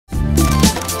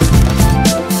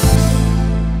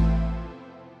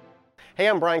Hey,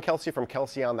 I'm Kelsey from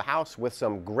Kelsey on the House with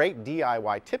some great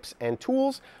DIY tips and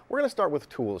tools. We're going to start with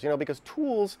tools, because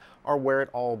tools are where it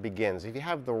all begins. If you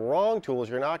have the wrong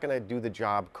tools, you're not going to do the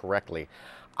job correctly.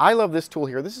 I love this tool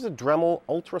here. This is a Dremel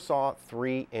Ultra Saw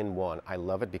 3-in-1. I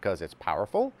love it because it's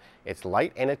powerful, it's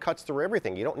light, and it cuts through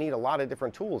everything. You don't need a lot of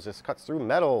different tools. This cuts through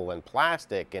metal and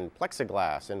plastic and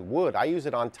plexiglass and wood. I use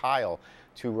it on tile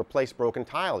to replace broken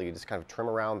tile. You just kind of trim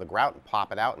around the grout and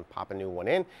pop it out and pop a new one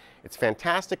in. It's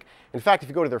fantastic. In fact, if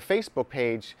you go to their Facebook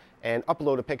page and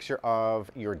upload a picture of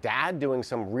your dad doing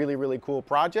some really cool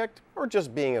project, or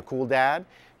just being a cool dad,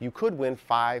 you could win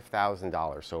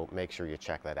 $5,000, so make sure you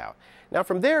check that out. Now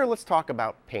from there, let's talk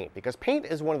about paint, because paint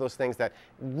is one of those things that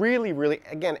really,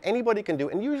 again, anybody can do,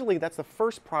 and usually that's the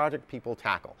first project people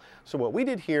tackle. So what we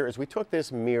did here is we took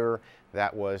this mirror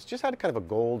that just had kind of a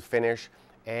gold finish,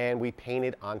 and we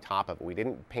painted on top of it. We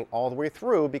didn't paint all the way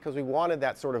through because we wanted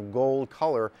that sort of gold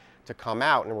color to come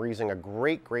out, and we're using a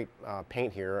great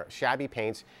paint here, Shabby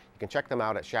Paints. You can check them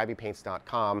out at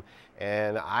shabbypaints.com,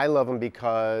 and I love them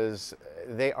because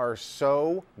they are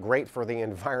so great for the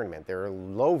environment. They're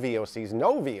low VOCs,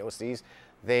 no VOCs.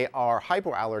 They are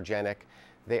hypoallergenic.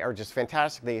 They are just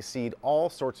fantastic. They exceed all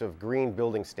sorts of green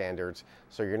building standards,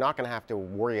 so you're not going to have to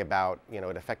worry about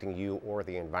it affecting you or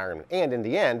the environment. And in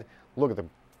the end, look at the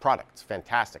product. It's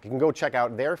fantastic. You can go check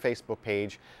out their Facebook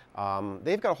page.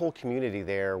 They've got a whole community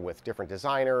there with different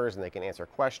designers, and they can answer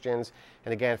questions.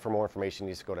 And again, for more information,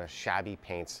 you just go to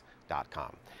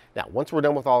shabbypaints.com. Now, once we're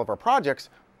done with all of our projects,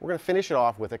 we're going to finish it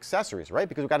off with accessories, right?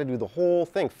 Because we've got to do the whole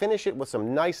thing. Finish it with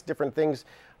some nice different things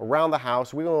around the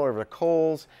house. We went over to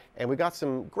Kohl's, and we got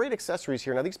some great accessories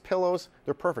here. Now, these pillows,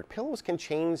 they're perfect. Pillows can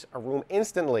change a room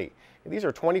instantly. These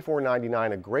are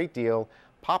 $24.99, a great deal.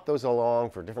 Pop those along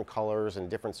for different colors and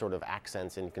different sort of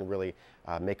accents, and you can really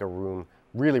make a room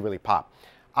really pop.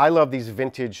 I love these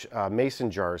vintage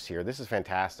mason jars here. This is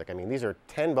fantastic. I mean, these are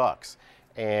 10 bucks.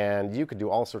 And you could do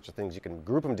all sorts of things. You can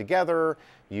group them together.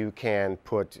 You can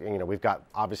put, we've got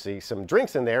obviously some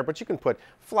drinks in there, but you can put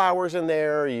flowers in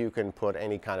there. You can put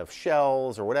any kind of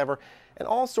shells or whatever, and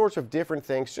all sorts of different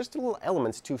things, just little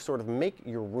elements to sort of make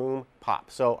your room pop.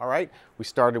 So, all right, we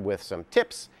started with some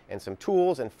tips and some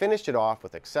tools and finished it off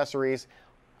with accessories.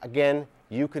 Again,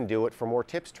 you can do it. For more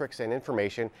tips, tricks, and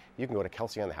information, you can go to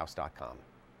kelseyonthehouse.com.